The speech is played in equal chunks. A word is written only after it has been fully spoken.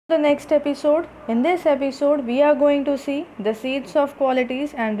The next episode. In this episode, we are going to see the seeds of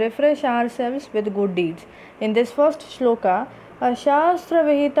qualities and refresh ourselves with good deeds. In this first shloka, Ashastra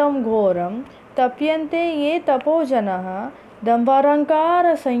Vihitam Ghoram Tapyante ye tapo janah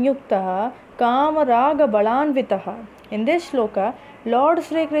Dambarankara Sanyuktaha Kama Raga Balanvitaha. In this shloka, Lord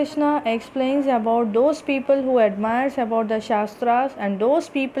Sri Krishna explains about those people who admires about the Shastras and those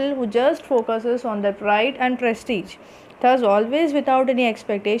people who just focuses on their pride and prestige. Thus, always without any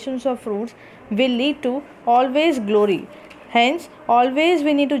expectations of fruits will lead to always glory. Hence, always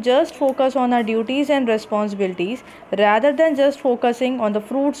we need to just focus on our duties and responsibilities rather than just focusing on the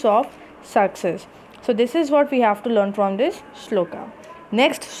fruits of success. So, this is what we have to learn from this shloka.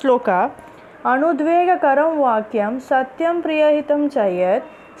 Next shloka. Anudvegakaram vakyam satyam priyahitam chayat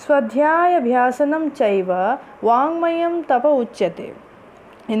swadhyaya bhyasanam chaiva vangmayam tapa uchyate.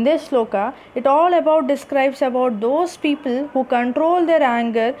 In this shloka, it all about describes about those people who control their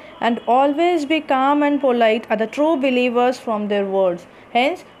anger and always be calm and polite are the true believers from their words.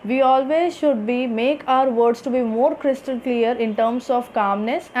 Hence, we always should be make our words to be more crystal clear in terms of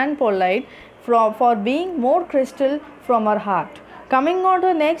calmness and polite for being more crystal from our heart. Coming on to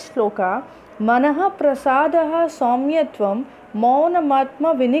the next shloka, Manaha prasadaha saumyatvam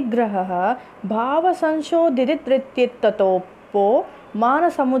maunamatma vinigraha bhava sanshodhiritrityatatopo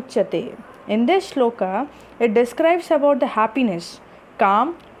Manasamuchyate. In this shloka, it describes about the happiness,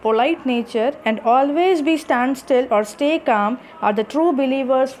 calm, polite nature, and always be stand still or stay calm are the true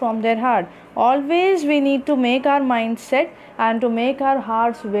believers from their heart. Always we need to make our mind set and to make our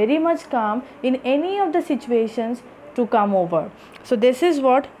hearts very much calm in any of the situations to come over. So this is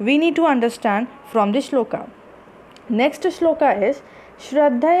what we need to understand from this shloka. Next shloka is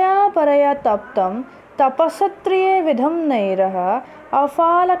Shraddhaya Paraya Taptam Tapasatriye Vidham Nairaha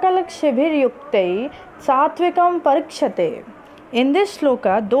Afalakalakshibhiryuktai Satvikam Parikshate. In this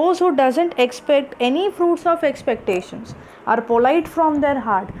shloka, those who doesn't expect any fruits of expectations are polite from their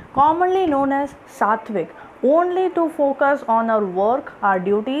heart, commonly known as Satvik, only to focus on our work, our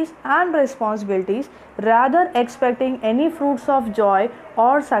duties and responsibilities rather expecting any fruits of joy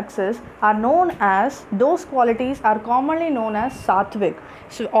or success are known as those qualities are commonly known as Satvik.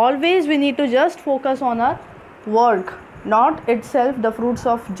 So always we need to just focus on our work, not itself the fruits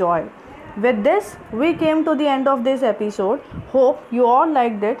of joy. With this, we came to the end of this episode. Hope you all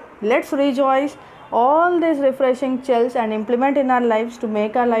liked it. Let's rejoice all these refreshing chills and implement in our lives to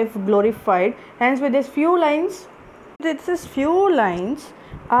make our life glorified. Hence, with these few lines,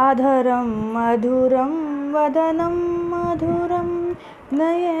 Adharam madhuram vadanam madhuram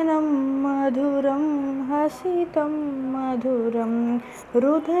nayanam madhuram hasitam madhuram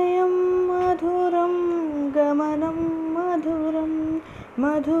hrudayam madhuram gamanam madhuram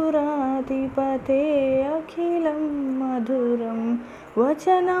madhuratipate akhilam madhuram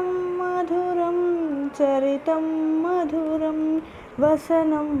vachanam madhuram charitam madhuram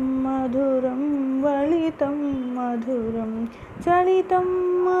vasanam madhuram valitam madhuram chalitam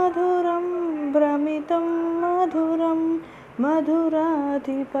madhuram bramitam madhuram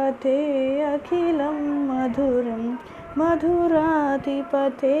madhuratipate akhilam madhuram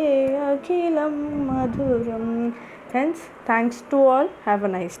madhuratipate akhilam madhuram. Hence, thanks to all. Have a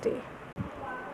nice day.